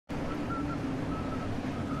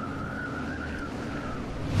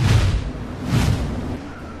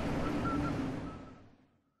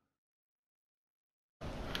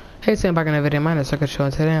Hey, Sam, back in the video. My name is SHAREfactory,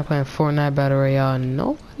 and today I'm playing Fortnite Battle Royale.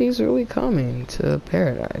 Nobody's really coming to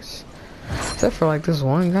paradise, except for like this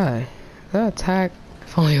one guy. That attack,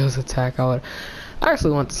 if only it was attack, I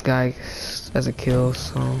actually want this guy as a kill,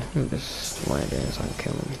 so let me just land in so I can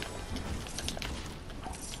kill him.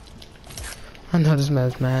 I know this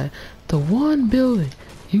man's mad. The one building,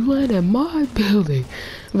 you land at my building.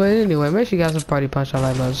 But anyway, make sure you guys have party punch. I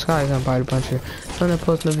like my Sky on party puncher. Turn on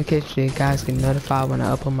post notifications so you guys get notified when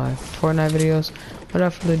I upload my Fortnite videos.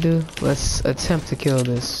 Without further ado, let's attempt to kill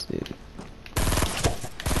this dude.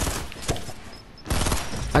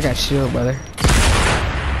 I got shield, brother.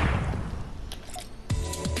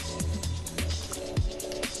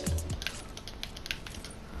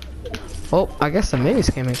 Oh, I guess the minis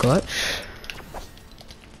came in clutch.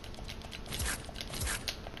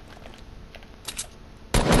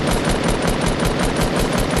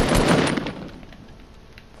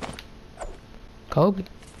 Kobe.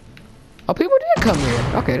 Oh, people did come here.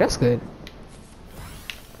 Okay, that's good.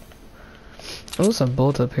 Oh, there's a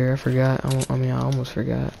bolt up here. I forgot. I mean, I almost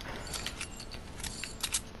forgot.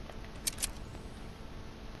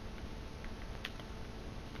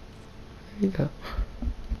 There you go.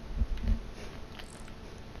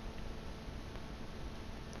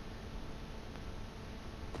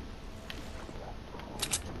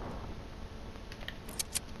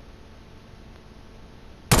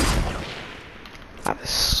 I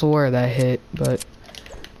swear that hit, but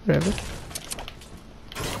whatever.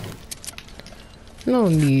 No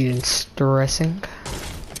need in stressing.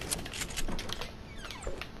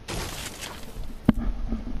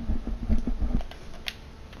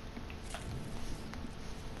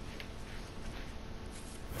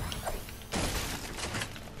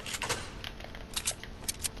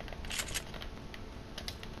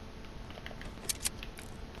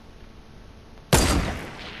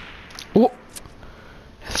 Oh!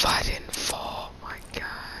 If I didn't fall, my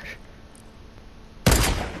gosh.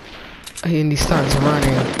 And he starts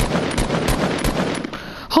running.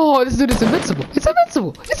 Oh, this dude is invincible. It's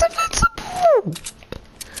invincible. It's invincible.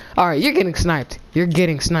 Alright, you're getting sniped. You're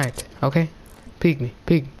getting sniped. Okay? Peek me.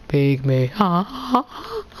 Peek. Peek me. Oh,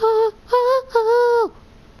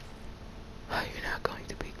 you're not going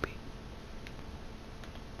to peek me.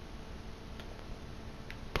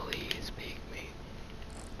 Please peek me.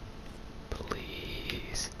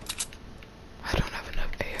 Please. I don't have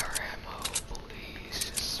enough AR ammo.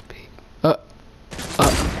 Please just speak. What?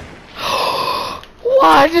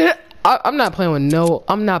 I'm not playing with no.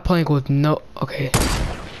 I'm not playing with no. Okay.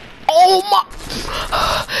 Oh my!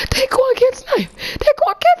 Take one, get sniped. Take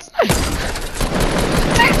one, get sniped.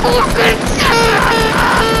 Take one, get sniped.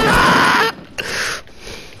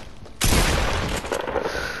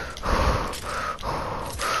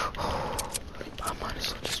 I might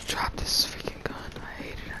as well just drop this freaking gun. I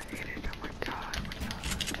hate it. I hate it. Oh my god. Oh my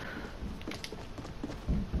god.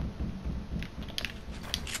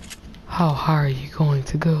 How high are you going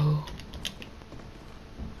to go?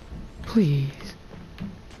 Please.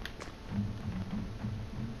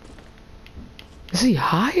 Is he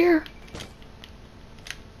higher?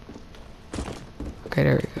 Okay,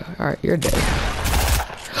 there we go. Alright, you're dead.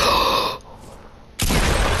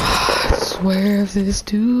 I swear if this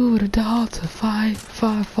dude would have dialed to 5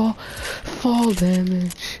 fall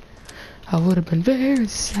damage, I would have been very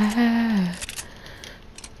sad.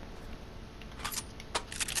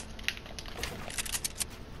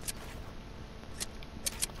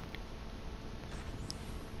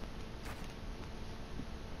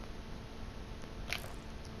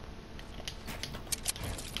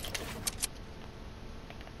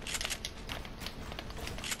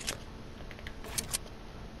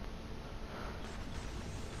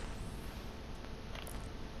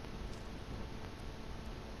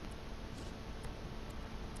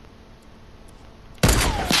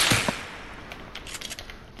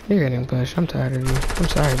 You're getting pushed. I'm tired of you. I'm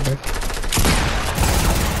sorry, bro.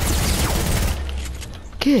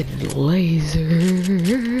 Get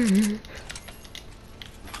laser.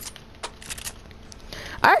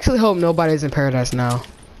 I actually hope nobody's in paradise now.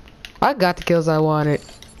 I got the kills I wanted.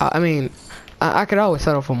 I mean, I could always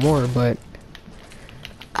settle for more, but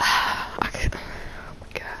I could. Oh my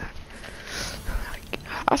god.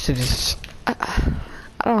 I should just. I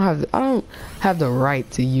don't have the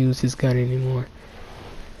right to use his gun anymore.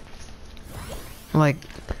 Like,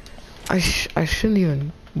 I shouldn't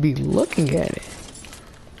even be looking at it.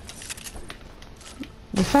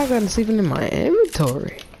 The fact that it's even in my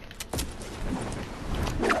inventory.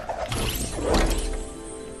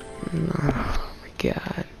 Oh my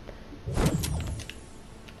god.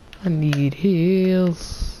 I need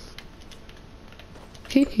heals.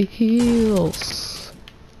 Heals.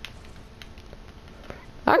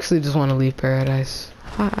 I actually just want to leave paradise.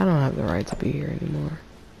 I don't have the right to be here anymore.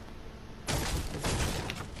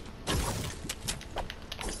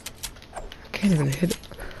 I can't even hit it.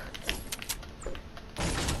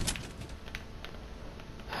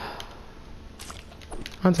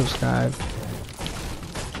 Unsubscribe.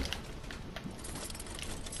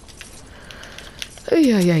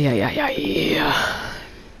 Yeah.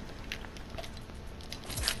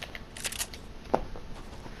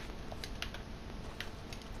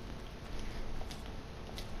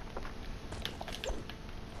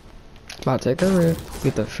 About to take a rift,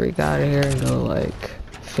 get the freak out of here and go like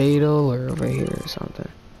fatal or over here or something.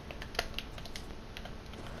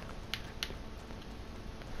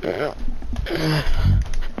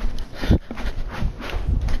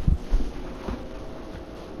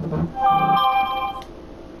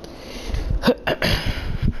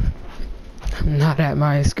 I'm not at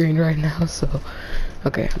my screen right now, so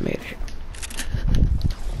okay, I made it.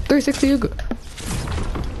 360, you good.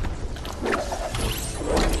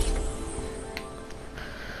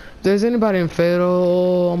 If there's anybody in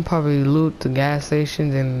Fatal, I'm probably loot the gas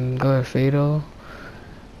stations and go to Fatal.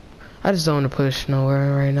 I just don't want to push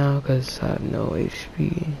nowhere right now because I have no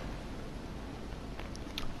HP.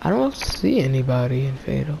 I don't see anybody in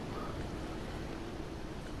Fatal.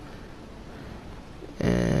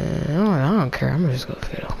 And I don't care, I'm gonna just go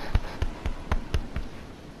Fatal.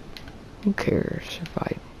 Who cares if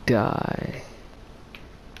I die?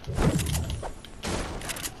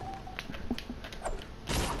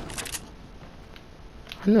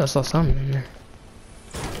 I knew I saw something in there.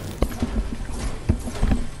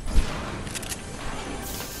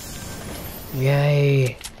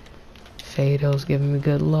 Yay! Fatal's giving me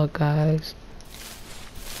good luck, guys.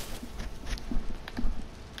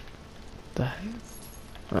 The heck?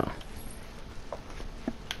 Oh.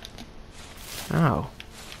 Ow.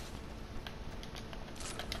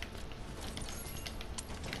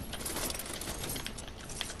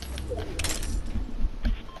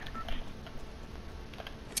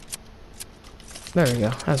 There we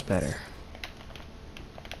go, that's better.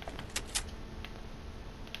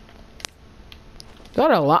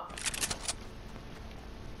 Got a lot.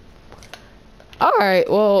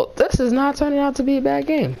 Alright, well, this is not turning out to be a bad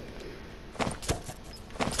game.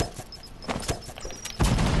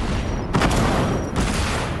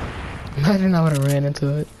 Imagine I would have ran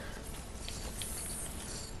into it.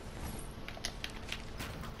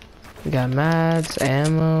 We got mats,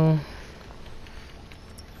 ammo.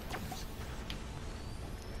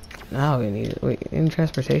 Now we need, wait, in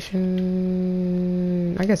transportation?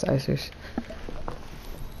 I guess icers.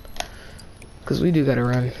 Cause we do gotta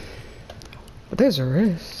run. But there's a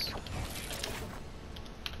risk.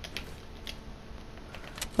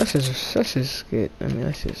 Let's just get,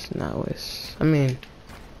 let's just not waste. I'll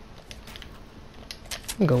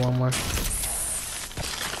go one more.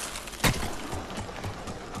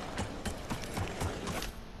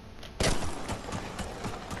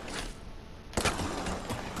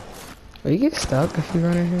 Will you get stuck if you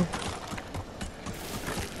run in here?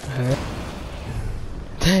 Okay.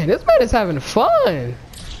 Dang, this man is having fun!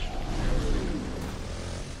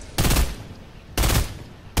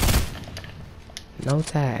 No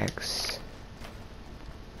tags.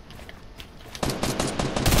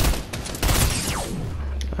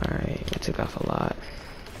 Alright, it took off a lot.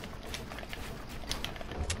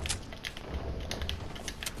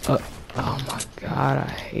 Oh my god,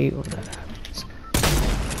 I hate when that happens.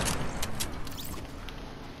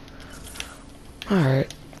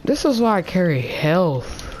 Alright, this is why I carry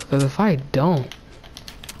health, because if I don't,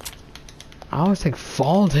 I always take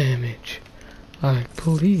fall damage. Like,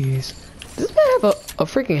 please. Does this man have a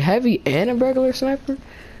freaking heavy and a regular sniper?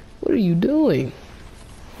 What are you doing?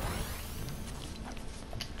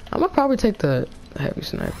 I'm gonna probably take the heavy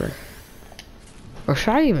sniper. Or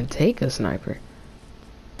should I even take a sniper?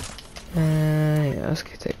 Yeah, let's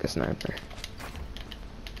take a sniper.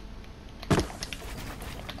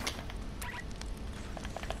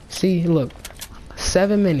 See, look.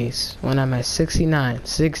 7 minis when I'm at 69,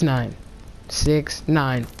 6'9",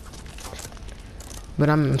 6'9". But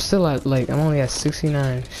I'm still at, like, I'm only at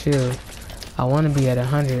 69 shield. I want to be at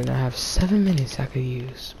 100 and I have 7 minis I could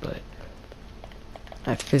use, but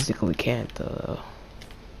I physically can't though.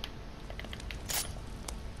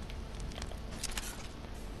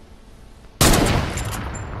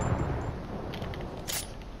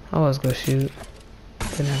 I was gonna shoot.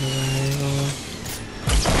 Didn't have a run.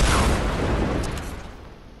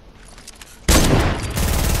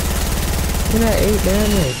 Look at that 8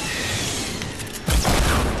 damage.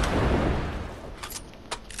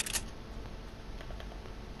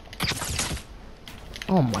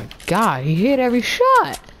 Oh my god, he hit every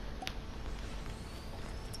shot.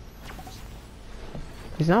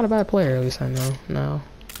 He's not a bad player, at least I know. No.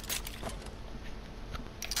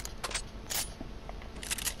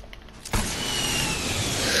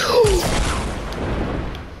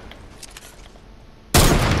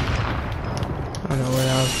 I don't know where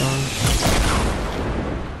that was going.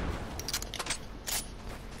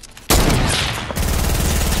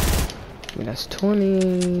 I mean, that's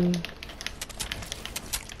 20.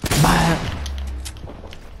 Bye.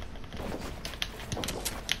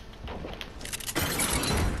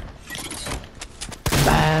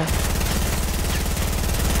 Bye.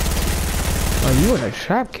 Oh, you wanna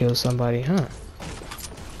trap kill somebody, huh?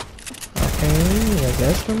 Okay, I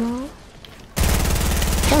guess them all.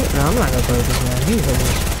 No, I'm not gonna play with this man.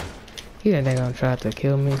 He didn't think I'm trying to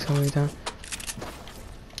kill me so many times.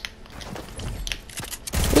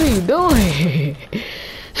 What are you doing?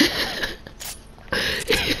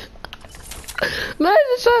 Man,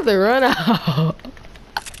 just tried to run out.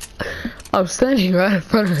 I'm standing right in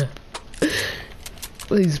front of him.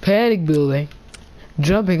 He's panic building,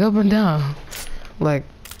 jumping up and down. Like,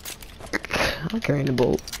 I'm carrying the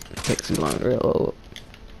bolt. It takes too long to reload.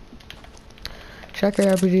 Tracker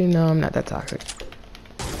RPG? No, I'm not that toxic.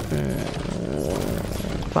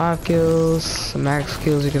 5 kills. Max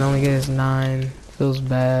kills you can only get is 9. Feels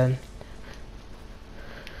bad.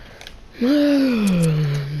 I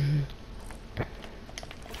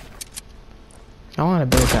want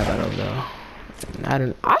to build that battle though.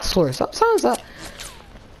 I swear, sometimes I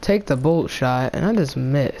take the bolt shot and I just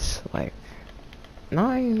miss. Like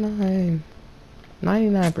 99%.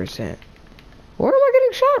 Where am I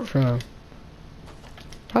getting shot from?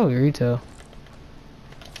 Probably retail.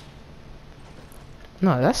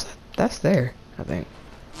 No, that's there, I think.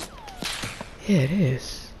 Yeah, it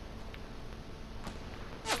is.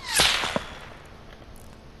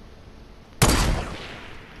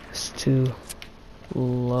 It's too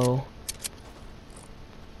low.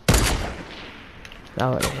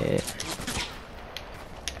 That would hit.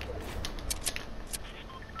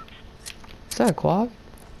 Is that a quad?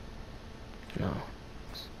 No.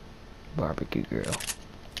 It's barbecue grill.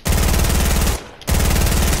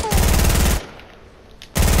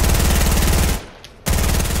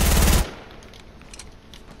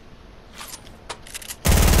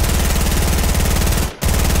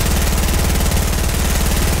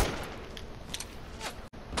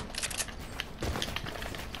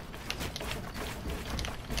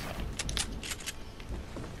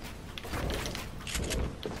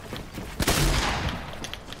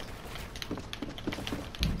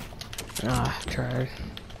 Ah, tried.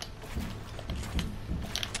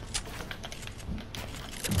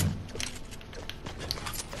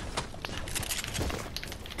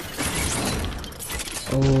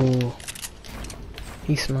 Oh,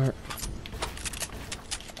 he's smart.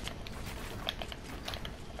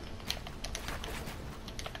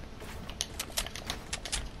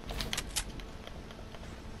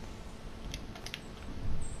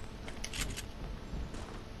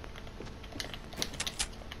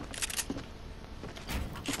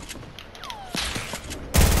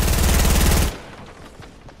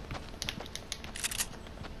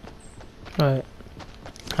 What?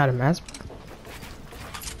 How to mask?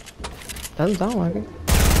 Doesn't sound like it.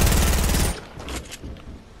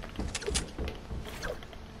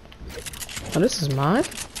 Oh, this is mine?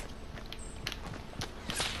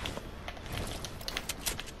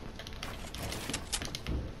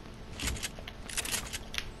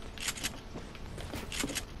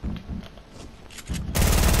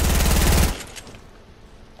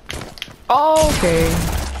 Oh, okay.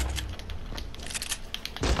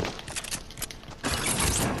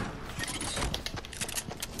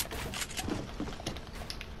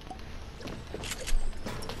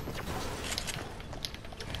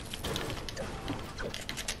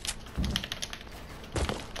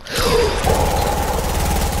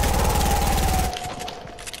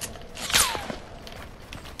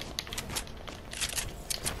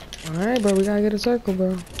 Alright, bro, we gotta get a circle,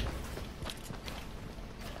 bro.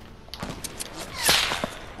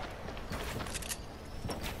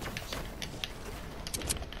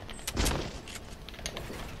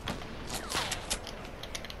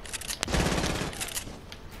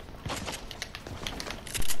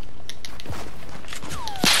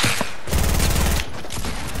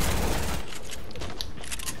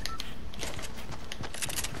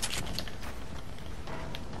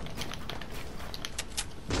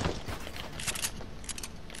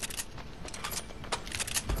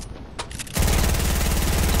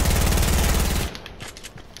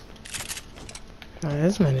 Man,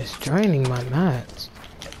 this man is draining my mats.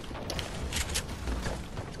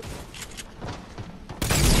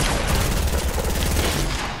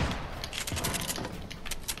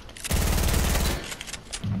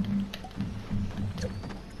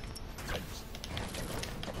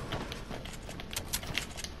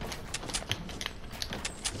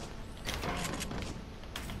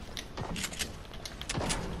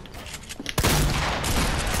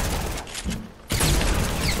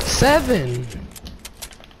 7.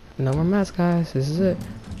 No more mats, guys. This is it.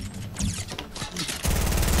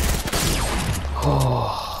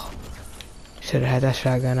 Oh, should have had that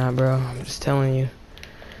shotgun out, bro. I'm just telling you.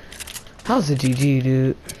 How's a GG,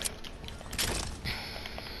 dude?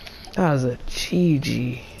 That was a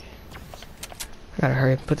GG. I gotta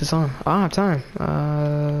hurry up and put this on. I don't have time.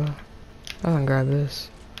 I can grab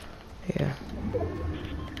this. Yeah.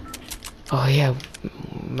 Oh yeah,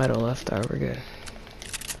 metal left. Alright, we're good.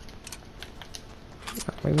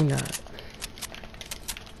 Maybe not.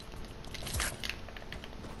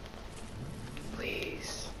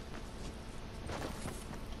 Please.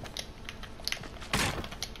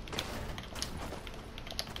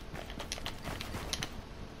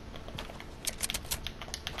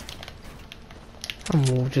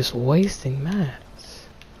 I'm just wasting mats.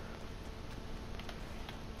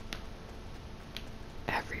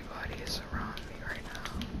 Everybody is around me right now.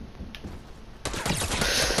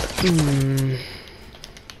 Please.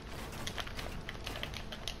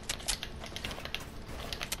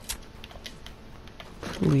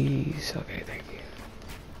 Okay, thank you.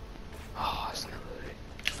 Oh, it's not loaded.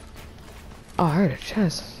 Oh, I heard a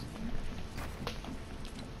chest.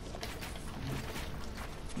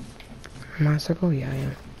 Am I in a circle? Yeah, I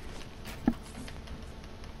am.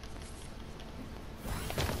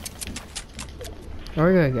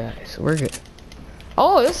 We're good, guys. We're good.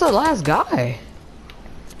 Oh, this is the last guy.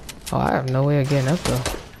 Oh, I have no way of getting up, though.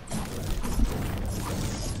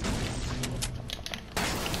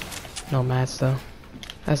 No mats, though.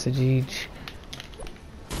 That's a GG.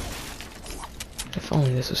 If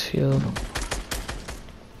only this was filled.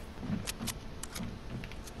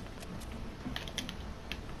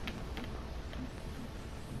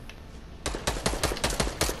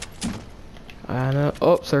 I know.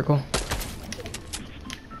 Oh, circle.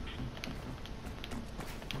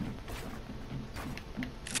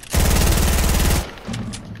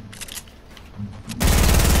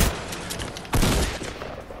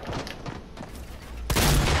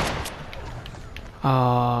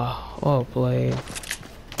 Oh, blade.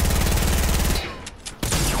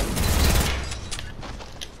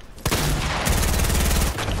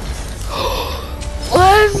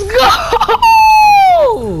 Let's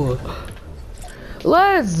go!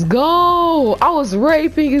 Let's go! I was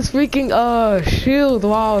raping his freaking shield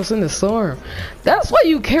while I was in the storm. That's why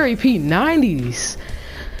you carry P90s.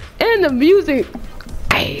 And the music,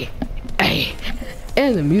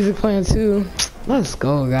 and the music playing too. Let's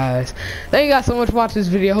go, guys. Thank you guys so much for watching this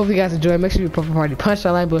video. Hope you guys enjoyed. Make sure you party punch that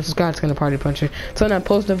like button, subscribe to the Party Puncher, turn on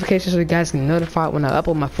post notifications so you guys can notify when I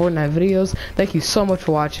upload my Fortnite videos. Thank you so much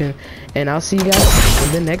for watching, and I'll see you guys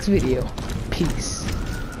in the next video. Peace.